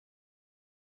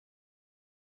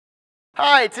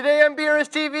Hi, today on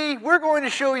BRStv, we're going to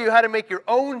show you how to make your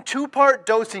own two-part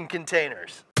dosing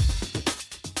containers.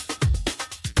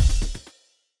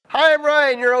 Hi, I'm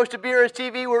Ryan, your host of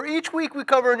BRStv, where each week we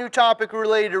cover a new topic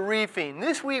related to reefing.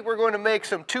 This week we're going to make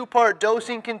some two-part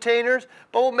dosing containers.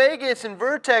 Bulkheads and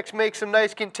Vertex make some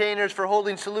nice containers for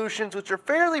holding solutions which are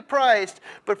fairly priced,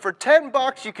 but for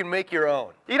 $10 you can make your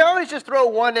own. You can always just throw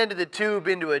one end of the tube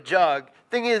into a jug.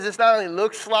 Thing is, this not only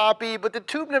looks sloppy, but the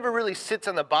tube never really sits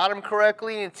on the bottom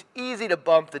correctly, and it's easy to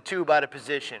bump the tube out of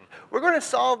position. We're going to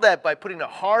solve that by putting a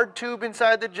hard tube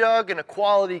inside the jug and a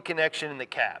quality connection in the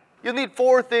cap. You'll need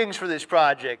 4 things for this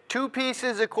project: 2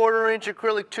 pieces, a 1/4 inch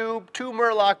acrylic tube, 2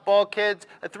 Mur-Lock bulkheads,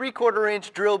 a 3/4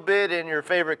 inch drill bit, and your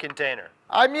favorite container.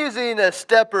 I'm using a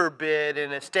stepper bit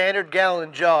in a standard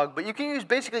gallon jug, but you can use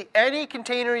basically any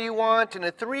container you want and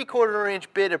a 3/4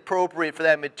 inch bit appropriate for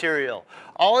that material.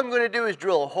 All I'm going to do is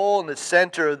drill a hole in the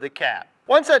center of the cap.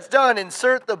 Once that's done,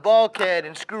 insert the bulkhead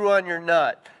and screw on your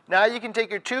nut. Now you can take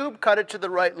your tube, cut it to the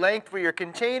right length for your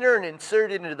container, and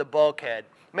insert it into the bulkhead.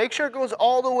 Make sure it goes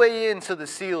all the way in so the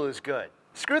seal is good.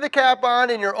 Screw the cap on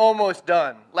and you're almost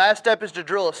done. Last step is to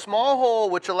drill a small hole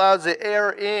which allows the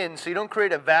air in so you don't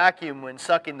create a vacuum when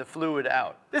sucking the fluid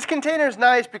out. This container is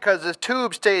nice because the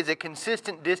tube stays a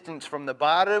consistent distance from the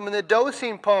bottom and the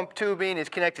dosing pump tubing is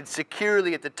connected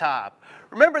securely at the top.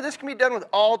 Remember, this can be done with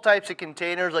all types of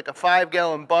containers, like a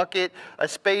 5-gallon bucket, a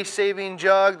space-saving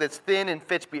jug that's thin and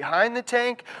fits behind the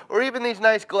tank, or even these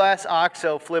nice glass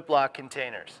OXO flip-lock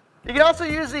containers. You can also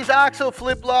use these OXO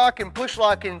flip-lock and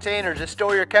push-lock containers to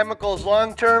store your chemicals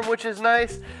long-term, which is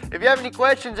nice. If you have any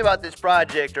questions about this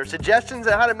project or suggestions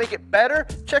on how to make it better,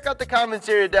 check out the comments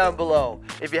area down below.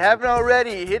 If you haven't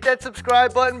already, hit that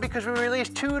subscribe button because we release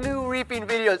 2 new reefing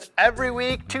videos every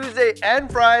week, Tuesday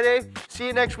and Friday. See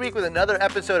you next week with another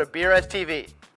episode of BRStv.